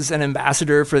serving as an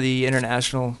ambassador for the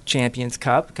International Champions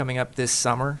Cup coming up this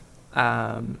summer.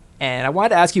 And I wanted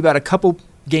to ask you about a couple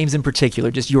games in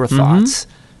particular, just your thoughts.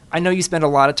 I know you spend a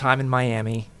lot of time in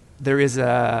Miami. There is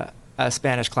a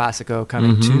Spanish Clasico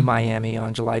coming to Miami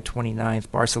on July 29th,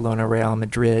 Barcelona, Real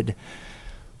Madrid.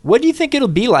 What do you think it'll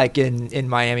be like in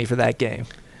Miami for that game?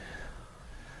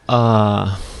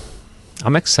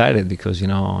 I'm excited because,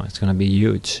 it's going to be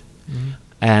huge.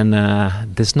 And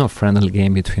there's no friendly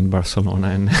game between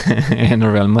Barcelona and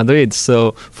Real Madrid.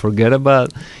 So forget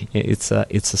about it.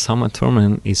 It's a summer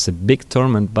tournament. It's a big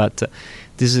tournament, but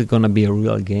this is going to be a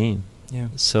real game. Yeah.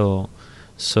 So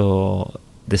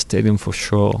the stadium for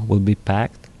sure will be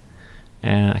packed,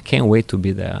 and I can't wait to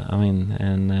be there. I mean,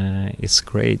 and it's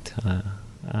great.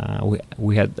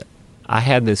 I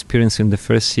had the experience in the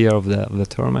first year of the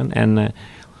tournament, and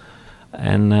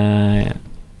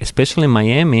especially in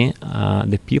Miami,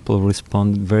 the people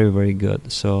respond very, very good.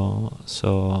 So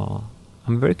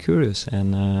I'm very curious,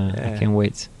 and I can't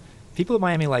wait. People in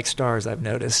Miami like stars, I've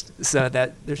noticed. So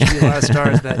that there should be a lot of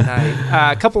stars that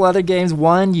night. A couple other games.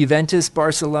 One, Juventus,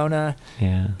 Barcelona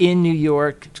in New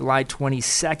York, July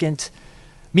 22nd.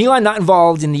 Milan not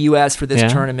involved in the U.S. for this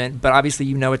tournament, but obviously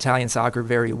you know Italian soccer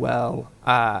very well.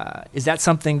 Is that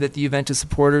something that the Juventus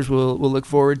supporters will look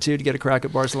forward to get a crack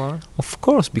at Barcelona? Of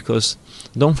course, because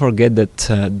don't forget that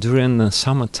during the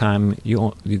summertime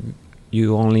you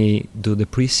only do the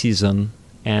preseason,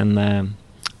 and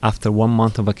after 1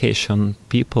 month of vacation,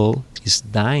 people is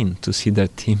dying to see their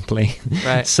team play.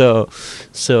 Right. So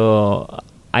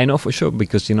I know for sure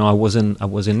because I was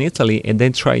in Italy, and they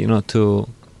try to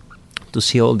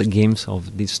see all the games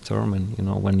of this tournament,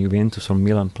 when Juventus or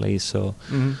Milan play. So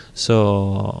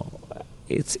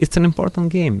it's an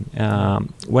important game.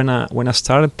 When I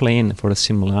started playing for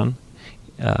AC Milan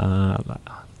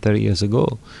 30 years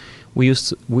ago, we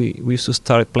used to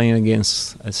start playing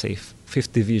against, let's say,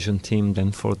 5th division team,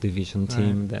 then 4th division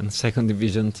team, then 2nd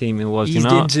division team. It was eased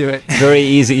into it. Very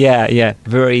easy.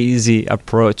 Very easy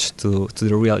approach to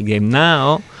the real game.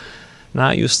 Now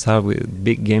you start with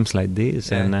big games like this,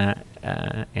 and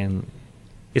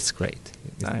it's great.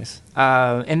 Nice.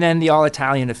 And then the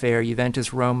all-Italian affair,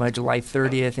 Juventus-Roma, July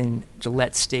 30th in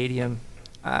Gillette Stadium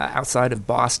outside of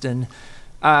Boston.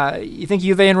 You think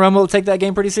Juve and Roma will take that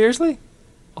game pretty seriously?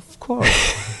 Of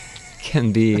course.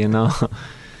 Can be,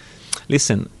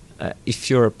 Listen, if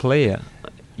you're a player,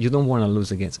 you don't want to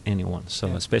lose against anyone. So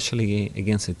especially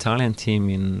against an Italian team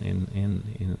in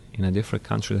a different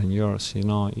country than yours, you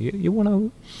want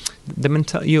to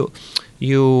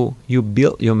you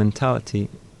build your mentality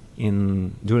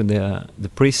during the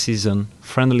preseason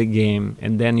friendly game,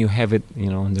 and then you have it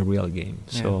in the real game.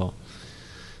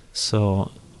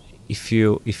 So if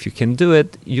you can do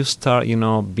it, you start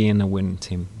being a winning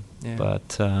team.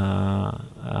 But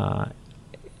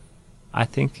I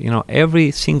think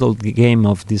every single game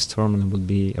of this tournament will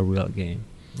be a real game.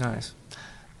 Nice.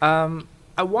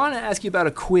 I want to ask you about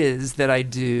a quiz that I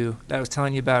do that I was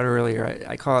telling you about earlier.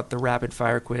 I call it the Rapid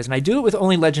Fire Quiz, and I do it with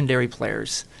only legendary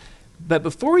players. But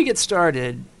before we get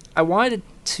started, I wanted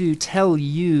to tell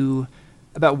you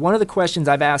about one of the questions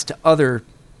I've asked to other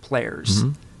players,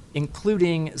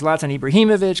 including Zlatan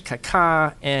Ibrahimovic,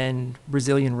 Kaká, and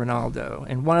Brazilian Ronaldo.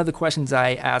 And one of the questions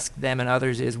I ask them and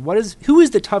others is, who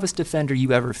is the toughest defender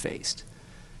you ever faced?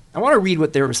 I want to read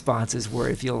what their responses were,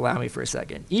 if you'll allow me for a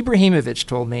second. Ibrahimovic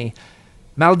told me,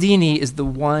 Maldini is the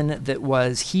one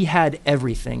he had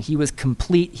everything. He was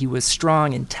complete, he was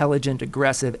strong, intelligent,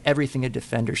 aggressive, everything a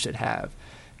defender should have.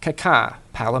 Kaká,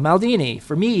 Paolo Maldini.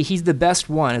 For me, he's the best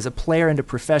one as a player and a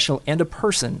professional and a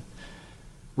person.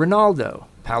 Ronaldo,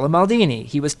 Paolo Maldini.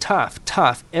 He was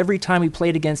tough every time we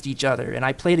played against each other, and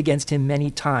I played against him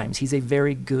many times. He's a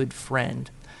very good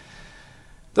friend.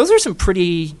 Those are some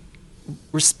pretty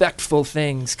respectful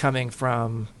things coming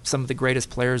from some of the greatest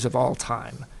players of all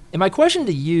time. And my question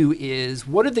to you is,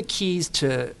 what are the keys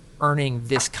to earning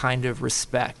this kind of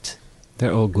respect?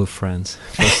 They're all good friends.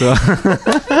 So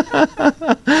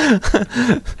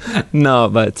no,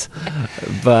 but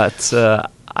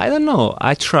I don't know.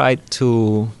 I try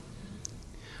to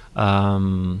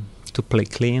to play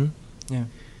clean, Yeah.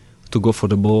 to go for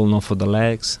the ball, not for the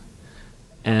legs.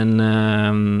 And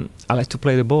I like to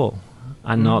play the ball.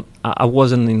 I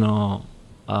wasn't,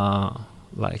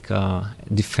 like a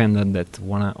defender that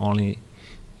wanna only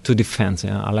to defend.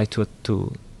 Yeah? I like to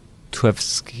have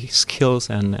skills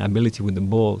and ability with the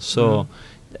ball. So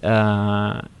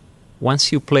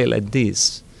once you play like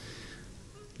this,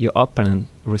 your opponent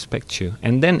respects you,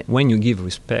 and then when you give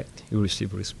respect, you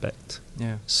receive respect.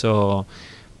 Yeah. So,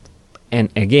 and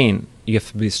again, you have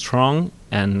to be strong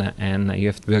and you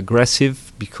have to be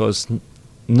aggressive, because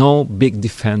no big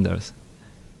defenders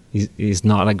is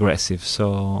not aggressive.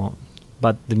 So,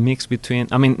 but the mix between,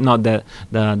 not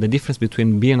the difference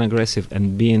between being aggressive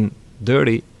and being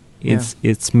dirty,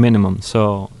 it's minimum.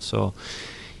 So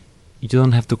you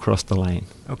don't have to cross the line.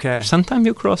 Okay. Sometimes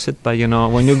you cross it, but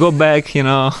when you go back,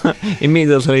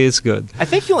 immediately it's good. I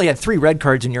think you only had 3 red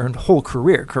cards in your whole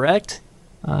career, correct?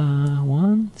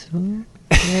 1, 2.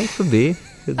 Yeah, it could be.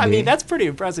 I mean, that's pretty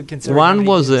impressive considering. One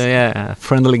was a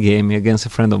friendly game against a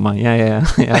friend of mine. Yeah.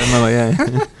 I remember.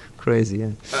 Yeah. Crazy.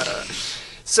 Yeah.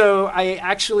 So I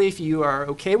actually, if you are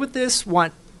okay with this,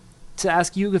 want to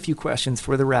ask you a few questions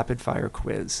for the rapid fire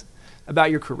quiz about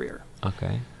your career.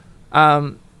 Okay.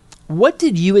 What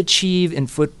did you achieve in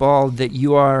football that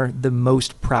you are the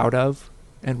most proud of,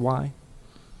 and why?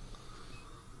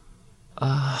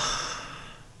 I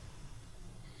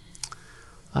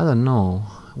don't know.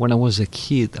 When I was a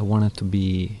kid, I wanted to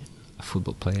be a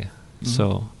football player. Mm-hmm.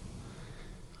 So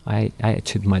I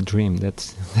achieved my dream.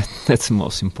 That's the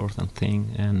most important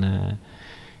thing.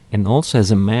 And also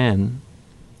as a man,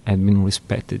 I've been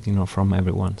respected, from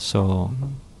everyone. So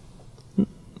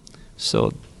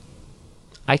so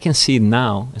I can see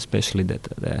now, especially that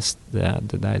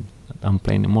I'm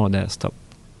playing more. That I stopped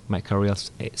my career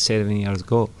 7 years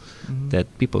ago. Mm-hmm. That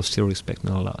people still respect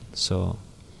me a lot. So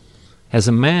as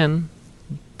a man,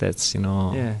 that's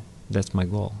that's my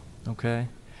goal. Okay.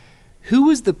 Who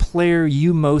was the player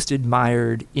you most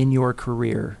admired in your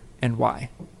career, and why?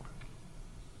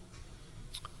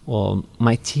 Well,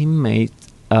 my teammate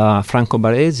Franco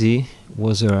Baresi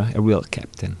was a real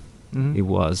captain. Mm-hmm. He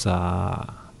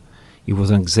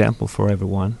was an example for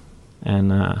everyone, and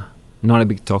not a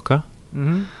big talker.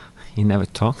 Mm-hmm. He never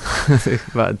talked,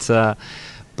 but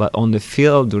on the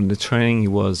field during the training, he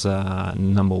was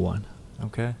number one.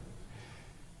 Okay.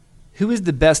 Who is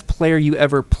the best player you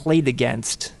ever played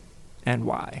against, and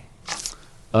why?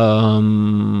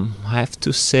 I have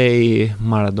to say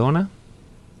Maradona.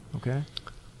 Okay.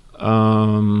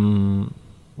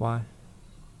 Why?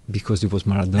 Because it was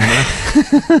Maradona.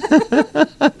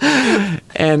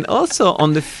 And also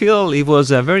on the field, he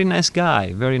was a very nice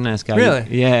guy. Very nice guy. Really?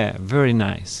 Yeah, very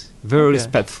nice. Very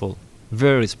respectful.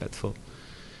 Very respectful.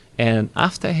 And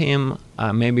after him,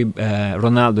 maybe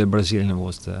Ronaldo, the Brazilian,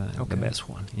 was the best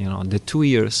one. The 2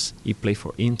 years he played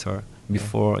for Inter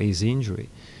before his injury,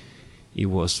 he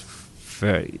was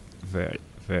very, very,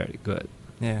 very good.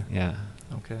 Yeah. Yeah.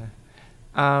 Okay.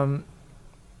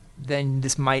 Then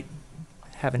this might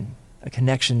have a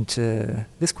connection to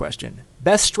this question.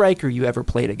 Best striker you ever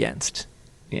played against?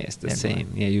 Yeah, it's the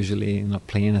same. Yeah, usually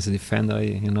playing as a defender,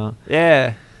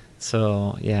 Yeah.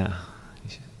 So, yeah.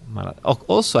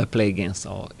 Also, I play against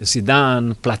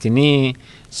Zidane, Platini.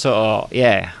 So,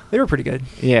 yeah. They were pretty good.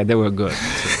 Yeah, they were good.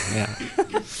 So, yeah.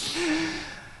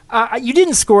 You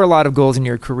didn't score a lot of goals in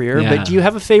your career, but do you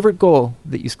have a favorite goal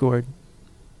that you scored?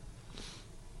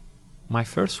 My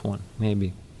first one,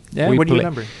 maybe. Yeah, what do you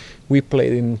remember? We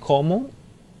played in Como,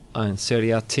 in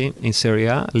Serie A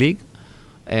league,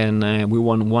 and we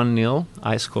won 1-0.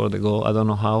 I scored the goal. I don't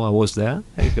know how I was there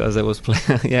because I was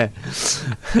playing. Yeah.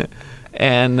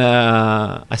 And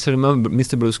I still remember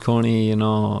Mr. Berlusconi,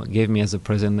 gave me as a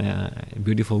present a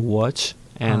beautiful watch,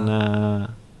 and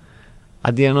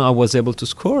at the end I was able to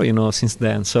score, since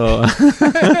then. So,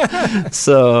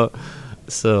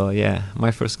 so yeah,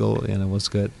 my first goal, was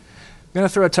good. I'm gonna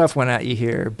throw a tough one at you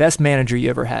here. Best manager you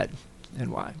ever had,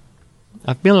 and why?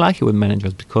 I've been lucky with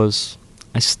managers because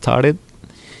I started,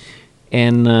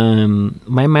 and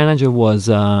my manager was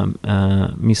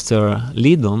Mr.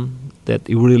 Lidon. That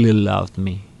he really loved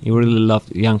me. He really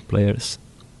loved young players,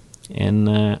 and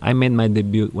I made my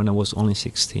debut when I was only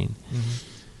 16. Mm-hmm.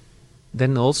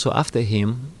 Then also after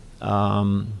him,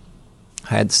 I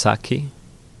had Saki,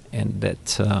 and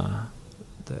that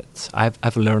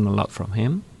I've learned a lot from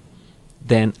him.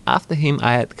 Then after him,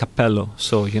 I had Capello.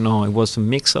 So it was a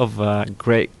mix of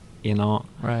great,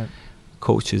 right,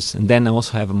 coaches. And then I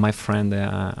also have my friend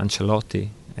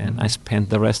Ancelotti, and I spent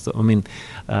the rest of,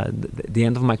 the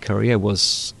end of my career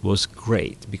was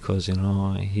great, because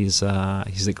he's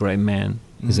a great man,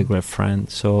 he's a great friend,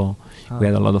 so we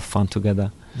had a lot of fun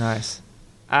together. Nice.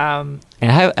 And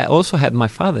I also had my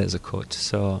father as a coach.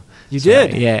 So you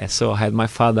did? Yeah. So I had my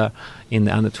father in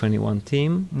the under-21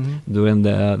 team during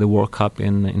the World Cup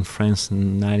in France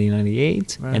in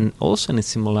 1998, and also in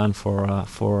AC Milan for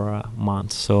a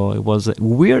month. So it was a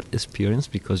weird experience,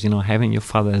 because having your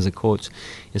father as a coach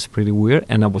is pretty weird,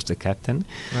 and I was the captain.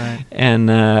 Right. And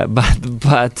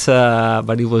but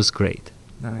it was great.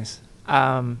 Nice.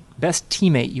 Best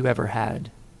teammate you ever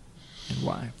had, and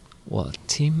why? Well,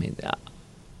 teammate.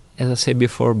 As I said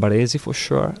before, Baresi for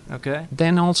sure. Okay.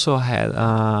 Then also had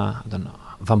I don't know,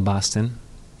 Van Basten.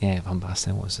 Yeah, Van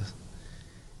Basten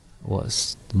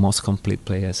was the most complete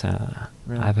player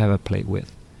I've ever played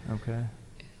with. Okay.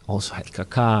 Also had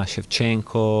Kaká,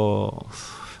 Shevchenko,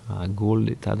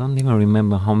 Gullit. I don't even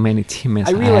remember how many teammates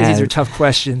I realize had. these are tough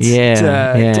questions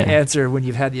to answer when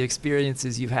you've had the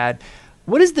experiences you've had.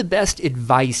 What is the best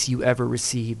advice you ever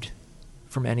received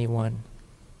from anyone?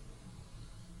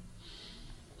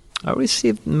 I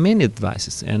received many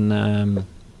advices, and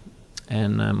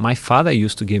my father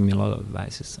used to give me a lot of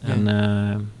advices, and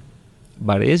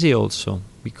Baresi also,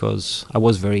 because I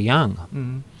was very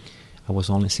young. I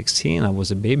was only 16. I was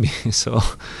a baby, so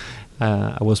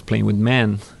I was playing with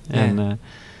men, and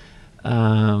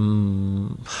I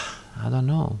don't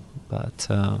know, but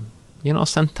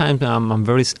sometimes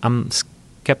I'm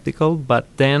skeptical, but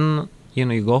then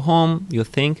you go home, you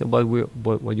think about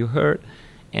what you heard,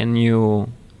 and you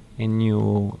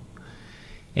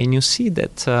see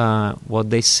that what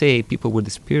they say, people with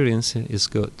experience, is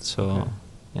good. So,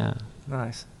 yeah.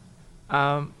 Nice.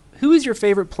 Who is your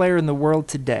favorite player in the world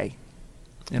today?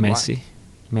 And Messi.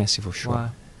 why? Messi for sure.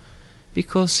 Why?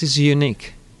 Because he's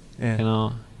unique.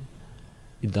 Yeah.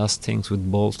 He does things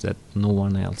with balls that no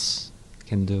one else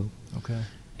can do. Okay.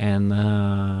 And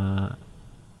I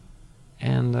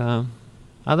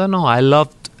don't know. I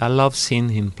love seeing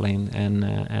him playing,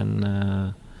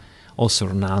 and also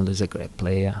Ronaldo is a great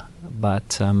player, but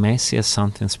Messi is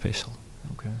something special.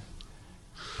 Okay.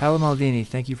 Paolo Maldini,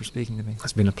 thank you for speaking to me.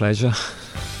 It's been a pleasure.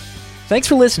 Thanks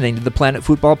for listening to the Planet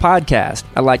Football Podcast.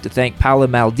 I'd like to thank Paolo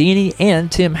Maldini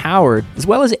and Tim Howard, as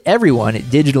well as everyone at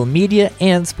Digital Media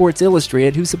and Sports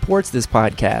Illustrated who supports this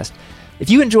podcast. If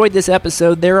you enjoyed this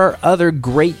episode, there are other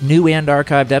great new and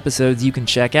archived episodes you can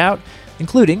check out,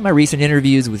 including my recent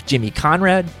interviews with Jimmy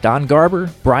Conrad, Don Garber,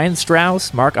 Brian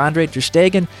Strauss, Marc-Andre ter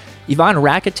Stegen, Ivan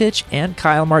Rakitic, and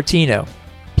Kyle Martino.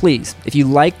 Please, if you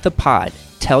like the pod,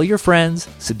 tell your friends,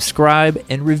 subscribe,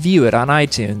 and review it on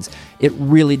iTunes. It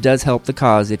really does help the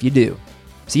cause if you do.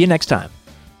 See you next time.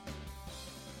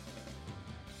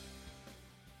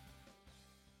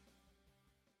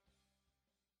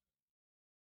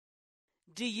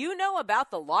 Do you know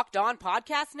about the Locked On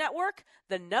Podcast Network?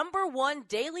 The #1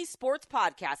 daily sports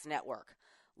podcast network.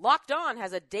 Locked On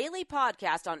has a daily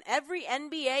podcast on every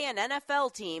NBA and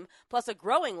NFL team, plus a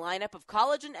growing lineup of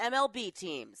college and MLB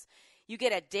teams. You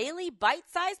get a daily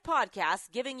bite-sized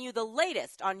podcast giving you the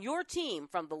latest on your team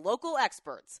from the local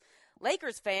experts.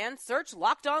 Lakers fans, search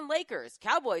Locked On Lakers.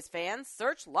 Cowboys fans,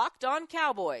 search Locked On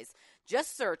Cowboys.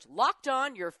 Just search Locked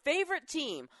On your favorite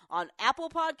team on Apple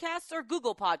Podcasts or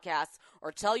Google Podcasts,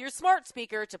 or tell your smart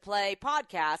speaker to play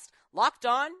podcast Locked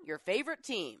On your favorite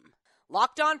team.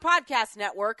 Locked On Podcast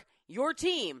Network, your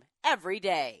team every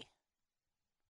day.